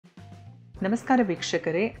ನಮಸ್ಕಾರ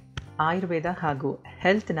ವೀಕ್ಷಕರೇ, ಆಯುರ್ವೇದ ಹಾಗೂ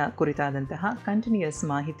ಹೆಲ್ತ್ನ ಕುರಿತಾದಂತಹ ಕಂಟಿನ್ಯೂಯಸ್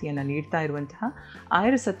ಮಾಹಿತಿಯನ್ನು ನೀಡ್ತಾ ಇರುವಂತಹ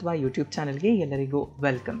ಆಯುರ್ಸತ್ವ ಯೂಟ್ಯೂಬ್ ಚಾನಲ್ಗೆ ಎಲ್ಲರಿಗೂ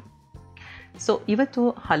ವೆಲ್ಕಮ್. ಸೊ ಇವತ್ತು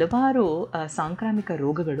ಹಲವಾರು ಸಾಂಕ್ರಾಮಿಕ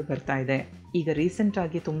ರೋಗಗಳು ಬರ್ತಾ ಇದೆ. ಈಗ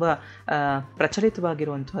ರೀಸೆಂಟಾಗಿ ತುಂಬ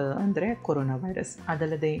ಪ್ರಚಲಿತವಾಗಿರುವಂಥ ಅಂದರೆ ಕೊರೋನಾ ವೈರಸ್,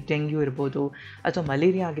 ಅದಲ್ಲದೆ ಡೆಂಗ್ಯೂ ಇರ್ಬೋದು ಅಥವಾ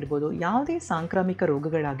ಮಲೇರಿಯಾ ಆಗಿರ್ಬೋದು, ಯಾವುದೇ ಸಾಂಕ್ರಾಮಿಕ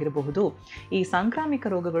ರೋಗಗಳಾಗಿರಬಹುದು. ಈ ಸಾಂಕ್ರಾಮಿಕ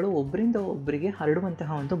ರೋಗಗಳು ಒಬ್ಬರಿಂದ ಒಬ್ಬರಿಗೆ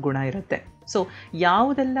ಹರಡುವಂತಹ ಒಂದು ಗುಣ ಇರುತ್ತೆ. ಸೊ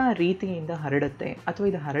ಯಾವುದೆಲ್ಲ ರೀತಿಯಿಂದ ಹರಡುತ್ತೆ ಅಥವಾ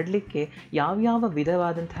ಇದು ಹರಡಲಿಕ್ಕೆ ಯಾವ್ಯಾವ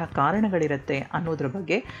ವಿಧವಾದಂತಹ ಕಾರಣಗಳಿರುತ್ತೆ ಅನ್ನೋದ್ರ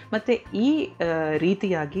ಬಗ್ಗೆ, ಮತ್ತು ಈ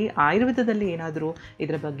ರೀತಿಯಾಗಿ ಆಯುರ್ವೇದದಲ್ಲಿ ಏನಾದರೂ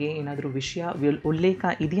ಇದರ ಬಗ್ಗೆ ಏನಾದರೂ ವಿಷಯ ಉಲ್ಲೇಖ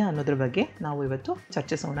ಇದೆಯಾ ಅನ್ನೋದ್ರ ಬಗ್ಗೆ ನಾವು ಇವತ್ತು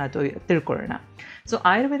ಚರ್ಚಿಸೋಣ ಅಥವಾ ತಿಳ್ಕೊಳ್ಳೋಣ. ಸೊ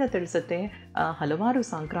ಆಯುರ್ವೇದ ತಿಳಿಸುತ್ತೆ ಹಲವಾರು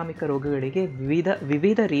ಸಾಂಕ್ರಾಮಿಕ ರೋಗಗಳಿಗೆ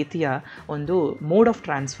ವಿವಿಧ ರೀತಿಯ ಒಂದು ಮೋಡ್ ಆಫ್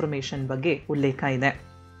ಟ್ರಾನ್ಸ್ಫಾರ್ಮೇಷನ್ ಬಗ್ಗೆ ಉಲ್ಲೇಖ ಇದೆ.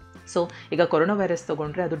 ಸೊ ಈಗ ಕೊರೋನಾ ವೈರಸ್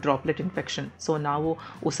ತೊಗೊಂಡ್ರೆ ಅದು ಡ್ರಾಪ್ಲೆಟ್ ಇನ್ಫೆಕ್ಷನ್. ಸೊ ನಾವು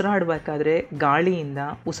ಉಸಿರಾಡಬೇಕಾದ್ರೆ ಗಾಳಿಯಿಂದ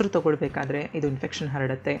ಉಸಿರು ತೊಗೊಳ್ಬೇಕಾದ್ರೆ ಇದು ಇನ್ಫೆಕ್ಷನ್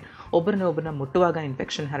ಹರಡುತ್ತೆ. ಒಬ್ಬರನ್ನ ಮುಟ್ಟುವಾಗ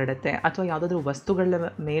ಇನ್ಫೆಕ್ಷನ್ ಹರಡುತ್ತೆ, ಅಥವಾ ಯಾವುದಾದ್ರೂ ವಸ್ತುಗಳ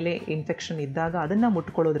ಮೇಲೆ ಇನ್ಫೆಕ್ಷನ್ ಇದ್ದಾಗ ಅದನ್ನು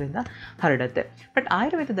ಮುಟ್ಕೊಳ್ಳೋದ್ರಿಂದ ಹರಡುತ್ತೆ. ಬಟ್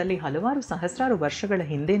ಆಯುರ್ವೇದದಲ್ಲಿ ಹಲವಾರು ಸಹಸ್ರಾರು ವರ್ಷಗಳ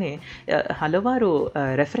ಹಿಂದೆಯೇ ಹಲವಾರು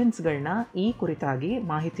ರೆಫರೆನ್ಸ್ಗಳನ್ನ ಈ ಕುರಿತಾಗಿ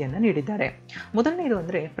ಮಾಹಿತಿಯನ್ನು ನೀಡಿದ್ದಾರೆ. ಮೊದಲನೇದು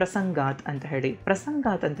ಅಂದರೆ ಪ್ರಸಂಗಾತ್ ಅಂತ ಹೇಳಿ.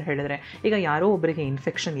 ಪ್ರಸಂಗಾತ್ ಅಂತ ಹೇಳಿದ್ರೆ, ಈಗ ಯಾರೋ ಒಬ್ಬರಿಗೆ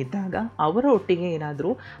ಇನ್ಫೆಕ್ಷನ್ ಇದ್ದಾಗ ಅವರ ಒಟ್ಟಿಗೆ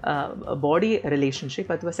ಏನಾದರೂ ಬಾಡಿ ರಿಲೇಷನ್ಶಿಪ್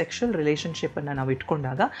ಅಥವಾ ಸೆಕ್ಷುವಲ್ ರಿಲೇಷನ್ಶಿಪ್ಪನ್ನು ನಾವು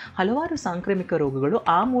ಇಟ್ಕೊಂಡಾಗ ಹಲವಾರು ಸಾಂಕ್ರಾಮಿಕ ರೋಗಗಳು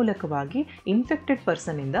ಆ ಮೂಲಕವಾಗಿ ಇನ್ಫೆಕ್ಟೆಡ್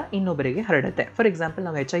ಪರ್ಸನ್ನಿಂದ ಇನ್ನೊಬ್ಬರಿಗೆ ಹರಡುತ್ತೆ. ಫಾರ್ ಎಕ್ಸಾಂಪಲ್,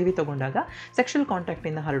 ನಾವು HIV ತೊಗೊಂಡಾಗ ಸೆಕ್ಷುವಲ್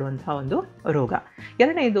ಕಾಂಟ್ಯಾಕ್ಟಿಂದ ಹರಡುವಂತಹ ಒಂದು ರೋಗ.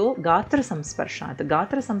 ಎರಡನೇದು ಗಾತ್ರ ಸಂಸ್ಪರ್ಶಾತ್.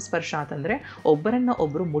 ಗಾತ್ರ ಸಂಸ್ಪರ್ಶಾತ್ ಅಂದರೆ ಒಬ್ಬರನ್ನ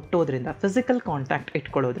ಮುಟ್ಟೋದ್ರಿಂದ, ಫಿಸಿಕಲ್ ಕಾಂಟ್ಯಾಕ್ಟ್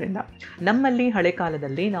ಇಟ್ಕೊಳ್ಳೋದ್ರಿಂದ. ನಮ್ಮಲ್ಲಿ ಹಳೆ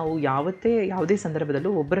ಕಾಲದಲ್ಲಿ ನಾವು ಯಾವುದೇ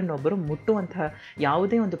ಸಂದರ್ಭದಲ್ಲೂ ಒಬ್ಬರನ್ನೊಬ್ಬರು ಮುಟ್ಟುವಂತಹ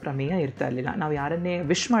ಯಾವುದೇ ಒಂದು ಪ್ರಮೇಯ ಇರ್ತಾ ಇರಲಿಲ್ಲ. ನಾವು ಯಾರನ್ನೇ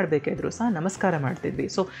ವಿಶ್ ಮಾಡಬೇಕಾದ್ರೂ ಸಹ ನಮಸ್ಕಾರ ಮಾಡ್ತಿದ್ವಿ.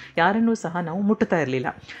 ಸೊ ಯಾರನ್ನೂ ಸಹ ನಾವು ಮುಟ್ಟುತ್ತಾ ಇರಲಿಲ್ಲ.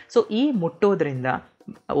 ಸೊ ಈ ಮುಟ್ಟೋದ್ರಿಂದ,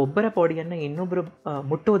 ಒಬ್ಬರ ಬಾಡಿಯನ್ನು ಇನ್ನೊಬ್ಬರು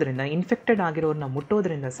ಮುಟ್ಟೋದ್ರಿಂದ, ಇನ್ಫೆಕ್ಟೆಡ್ ಆಗಿರೋರನ್ನ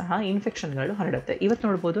ಮುಟ್ಟೋದ್ರಿಂದ ಸಹ ಇನ್ಫೆಕ್ಷನ್ಗಳು ಹರಡುತ್ತೆ. ಇವತ್ತು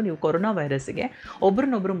ನೋಡ್ಬೋದು ನೀವು, ಕೊರೋನಾ ವೈರಸ್ಗೆ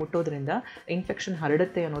ಒಬ್ಬರನ್ನೊಬ್ಬರು ಮುಟ್ಟೋದ್ರಿಂದ ಇನ್ಫೆಕ್ಷನ್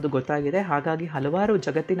ಹರಡುತ್ತೆ ಅನ್ನೋದು ಗೊತ್ತಾಗಿದೆ. ಹಾಗಾಗಿ ಹಲವಾರು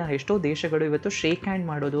ಜಗತ್ತಿನ ಎಷ್ಟೋ ದೇಶಗಳು ಇವತ್ತು ಶೇಕ್ ಹ್ಯಾಂಡ್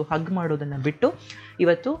ಮಾಡೋದು, ಹಗ್ ಮಾಡೋದನ್ನು ಬಿಟ್ಟು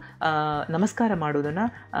ಇವತ್ತು ನಮಸ್ಕಾರ ಮಾಡೋದನ್ನು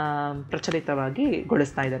ಪ್ರಚಲಿತವಾಗಿ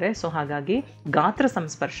ಗೊಳಿಸ್ತಾ ಇದ್ದಾರೆ. ಸೊ ಹಾಗಾಗಿ ಗಾತ್ರ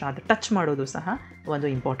ಸಂಸ್ಪರ್ಶ, ಅದು ಟಚ್ ಮಾಡೋದು ಸಹ ಒಂದು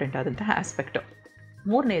ಇಂಪಾರ್ಟೆಂಟ್ ಆದಂತಹ ಆಸ್ಪೆಕ್ಟು.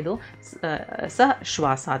 ಮೂರನೇದು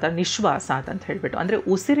ಸಶ್ವಾಸಾತ್, ನಿಶ್ವಾಸಾತ್ ಅಂತ ಹೇಳಿಬಿಟ್ಟು, ಅಂದರೆ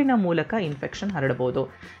ಉಸಿರಿನ ಮೂಲಕ ಇನ್ಫೆಕ್ಷನ್ ಹರಡ್ಬೋದು.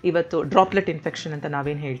 ಇವತ್ತು ಡ್ರಾಪ್ಲೆಟ್ ಇನ್ಫೆಕ್ಷನ್ ಅಂತ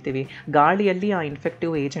ನಾವೇನು ಹೇಳ್ತೀವಿ, ಗಾಳಿಯಲ್ಲಿ ಆ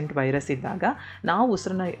ಇನ್ಫೆಕ್ಟಿವ್ ಏಜೆಂಟ್ ವೈರಸ್ ಇದ್ದಾಗ ನಾವು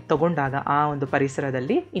ಉಸಿರನ್ನ ತಗೊಂಡಾಗ ಆ ಒಂದು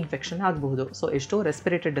ಪರಿಸರದಲ್ಲಿ ಇನ್ಫೆಕ್ಷನ್ ಆಗಬಹುದು. ಸೊ ಎಷ್ಟೋ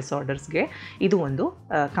ರೆಸ್ಪಿರೇಟರಿ ಡಿಸಾರ್ಡರ್ಸ್ಗೆ ಇದು ಒಂದು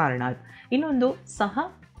ಕಾರಣ. ಇನ್ನೊಂದು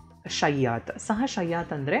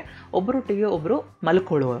ಸಹಶಯ್ಯಾತ್ ಅಂದರೆ ಒಬ್ಬರೊಟ್ಟಿಗೆ ಒಬ್ಬರು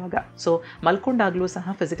ಮಲ್ಕೊಳ್ಳುವಾಗ. ಸೊ ಮಲ್ಕೊಂಡಾಗಲೂ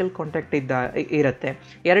ಸಹ ಫಿಸಿಕಲ್ ಕಾಂಟ್ಯಾಕ್ಟ್ ಇರುತ್ತೆ.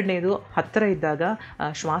 ಎರಡನೇದು, ಹತ್ತಿರ ಇದ್ದಾಗ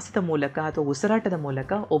ಶ್ವಾಸದ ಮೂಲಕ ಅಥವಾ ಉಸಿರಾಟದ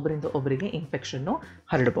ಮೂಲಕ ಒಬ್ಬರಿಂದ ಒಬ್ಬರಿಗೆ ಇನ್ಫೆಕ್ಷನ್ನು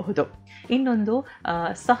ಹರಡಬಹುದು. ಇನ್ನೊಂದು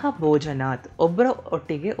ಭೋಜನಾತ್, ಒಬ್ಬರ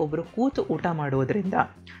ಒಟ್ಟಿಗೆ ಒಬ್ಬರು ಕೂತು ಊಟ ಮಾಡೋದ್ರಿಂದ.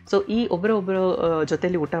 ಸೊ ಈ ಒಬ್ಬರೊಬ್ಬರು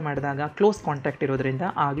ಜೊತೆಯಲ್ಲಿ ಊಟ ಮಾಡಿದಾಗ ಕ್ಲೋಸ್ ಕಾಂಟ್ಯಾಕ್ಟ್ ಇರೋದ್ರಿಂದ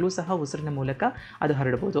ಆಗಲೂ ಸಹ ಉಸಿರಿನ ಮೂಲಕ ಅದು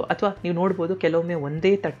ಹರಡ್ಬೋದು. ಅಥವಾ ನೀವು ನೋಡ್ಬೋದು, ಕೆಲವೊಮ್ಮೆ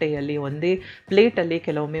ಒಂದೇ ತಟ್ಟೆಯಲ್ಲಿ, ಒಂದೇ ಪ್ಲೇಟಲ್ಲಿ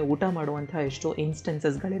ಕೆಲವೊಮ್ಮೆ ಊಟ ಮಾಡುವಂತಹ ಎಷ್ಟೋ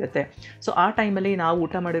ಇನ್ಸ್ಟೆನ್ಸಸ್ಗಳಿರುತ್ತೆ. ಸೊ ಆ ಟೈಮಲ್ಲಿ ನಾವು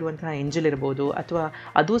ಊಟ ಮಾಡಿರುವಂತಹ ಎಂಜಲ್ ಇರ್ಬೋದು, ಅಥವಾ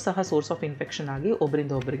ಅದು ಸಹ ಸೋರ್ಸ್ ಆಫ್ ಇನ್ಫೆಕ್ಷನ್ ಆಗಿ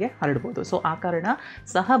ಒಬ್ಬರಿಂದ ಒಬ್ಬರಿಗೆ ಹರಡ್ಬೋದು. ಸೊ ಆ ಕಾರಣ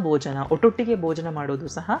ಭೋಜನ, ಒಟ್ಟೊಟ್ಟಿಗೆ ಭೋಜನ ಮಾಡೋದು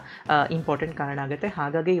ಸಹ ಇಂಪಾರ್ಟೆಂಟ್ ಕಾರಣ ಆಗುತ್ತೆ.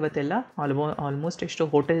 ಹಾಗಾಗಿ ಇವತ್ತೆಲ್ಲ ಆಲ್ಮೋಸ್ಟ್ ಎಷ್ಟೋ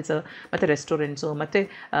ಹೋಟೆಲ್ಸ್ ಮತ್ತು ರೆಸ್ಟೋರೆಂಟ್ಸು ಮತ್ತು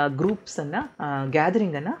ಗ್ರೂಪ್ಸನ್ನು,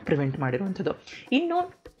 ಗ್ಯಾದರಿಂಗನ್ನು ಪ್ರಿವೆಂಟ್ ಮಾಡಿರುವಂಥದ್ದು. ಇನ್ನು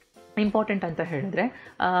ಇಂಪಾರ್ಟೆಂಟ್ ಅಂತ ಹೇಳಿದ್ರೆ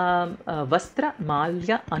ವಸ್ತ್ರ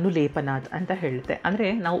ಮಾಲ್ಯ ಅನುಲೇಪನಾಥ್ ಅಂತ ಹೇಳುತ್ತೆ. ಅಂದರೆ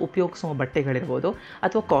ನಾವು ಉಪಯೋಗಿಸುವ ಬಟ್ಟೆಗಳಿರ್ಬೋದು,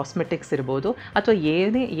 ಅಥವಾ ಕಾಸ್ಮೆಟಿಕ್ಸ್ ಇರ್ಬೋದು, ಅಥವಾ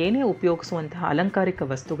ಏನೇ ಉಪಯೋಗಿಸುವಂತಹ ಅಲಂಕಾರಿಕ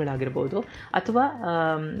ವಸ್ತುಗಳಾಗಿರ್ಬೋದು, ಅಥವಾ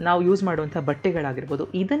ನಾವು ಯೂಸ್ ಮಾಡುವಂಥ ಬಟ್ಟೆಗಳಾಗಿರ್ಬೋದು,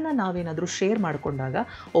 ಇದನ್ನು ನಾವೇನಾದರೂ ಶೇರ್ ಮಾಡಿಕೊಂಡಾಗ,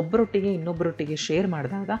 ಒಬ್ಬರೊಟ್ಟಿಗೆ ಇನ್ನೊಬ್ಬರೊಟ್ಟಿಗೆ ಶೇರ್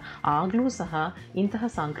ಮಾಡಿದಾಗ ಆಗಲೂ ಸಹ ಇಂತಹ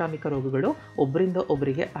ಸಾಂಕ್ರಾಮಿಕ ರೋಗಗಳು ಒಬ್ಬರಿಂದ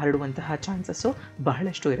ಒಬ್ಬರಿಗೆ ಹರಡುವಂತಹ ಚಾನ್ಸಸ್ಸು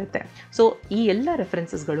ಬಹಳಷ್ಟು ಇರುತ್ತೆ. ಸೊ ಈ ಎಲ್ಲ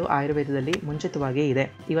ರೆಫರೆನ್ಸಸ್ಗಳು ಆಯುರ್ವೇದದಲ್ಲಿ ಮುಂಚಿತವಾಗೇ ಇದೆ.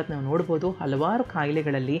 ಇವತ್ತು ನಾವು ನೋಡ್ಬೋದು, ಹಲವಾರು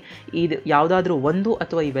ಕಾಯಿಲೆಗಳಲ್ಲಿ ಇದು ಯಾವುದಾದ್ರೂ ಒಂದು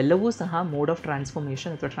ಅಥವಾ ಇವೆಲ್ಲವೂ ಸಹ ಮೋಡ್ ಆಫ್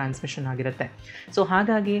ಟ್ರಾನ್ಸ್ಫಾರ್ಮೇಷನ್ ಅಥವಾ ಟ್ರಾನ್ಸ್ಮಿಷನ್ ಆಗಿರುತ್ತೆ. ಸೊ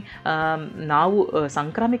ಹಾಗಾಗಿ ನಾವು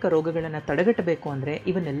ಸಾಂಕ್ರಾಮಿಕ ರೋಗಗಳನ್ನು ತಡೆಗಟ್ಟಬೇಕು ಅಂದರೆ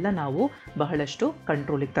ಇವನ್ನೆಲ್ಲ ನಾವು ಬಹಳಷ್ಟು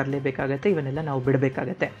ಕಂಟ್ರೋಲಿಗೆ ತರಲೇಬೇಕಾಗತ್ತೆ, ಇವನ್ನೆಲ್ಲ ನಾವು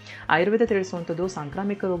ಬಿಡಬೇಕಾಗತ್ತೆ. ಆಯುರ್ವೇದ ತಿಳಿಸುವಂಥದ್ದು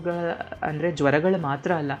ಸಾಂಕ್ರಾಮಿಕ ರೋಗ ಅಂದರೆ ಜ್ವರಗಳು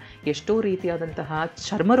ಮಾತ್ರ ಅಲ್ಲ, ಎಷ್ಟೋ ರೀತಿಯಾದಂತಹ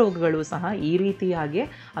ಚರ್ಮ ರೋಗಗಳು ಸಹ ಈ ರೀತಿಯಾಗಿ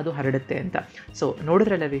ಅದು ಹರಡುತ್ತೆ ಅಂತ. ಸೊ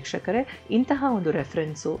ನೋಡಿದ್ರಲ್ಲ ವೀಕ್ಷಕರೇ, ಇಂತಹ ಒಂದು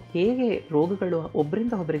ರೆಫರೆನ್ಸು ಹೇಗೆ ರೋಗಗಳು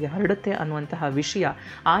ಒಬ್ಬರಿಂದ ಒಬ್ಬರಿಗೆ ಹರಡುತ್ತೆ ಅನ್ನುವಂತಹ ವಿಷಯ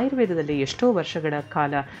ಆಯುರ್ವೇದದಲ್ಲಿ ಎಷ್ಟೋ ವರ್ಷಗಳ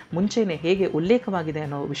ಕಾಲ ಮುಂಚೆನೇ ಹೇಗೆ ಉಲ್ಲೇಖವಾಗಿದೆ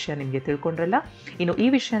ಅನ್ನೋ ವಿಷಯ ನಿಮಗೆ ತಿಳ್ಕೊಂಡ್ರಲ್ಲ. ಇನ್ನು ಈ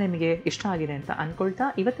ವಿಷಯ ನಿಮಗೆ ಇಷ್ಟ ಆಗಿದೆ ಅಂತ ಅಂದ್ಕೊಳ್ತಾ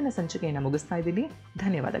ಇವತ್ತಿನ ಸಂಚಿಕೆಯನ್ನು ಮುಗಿಸ್ತಾ ಇದ್ದೀನಿ.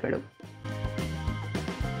 ಧನ್ಯವಾದಗಳು.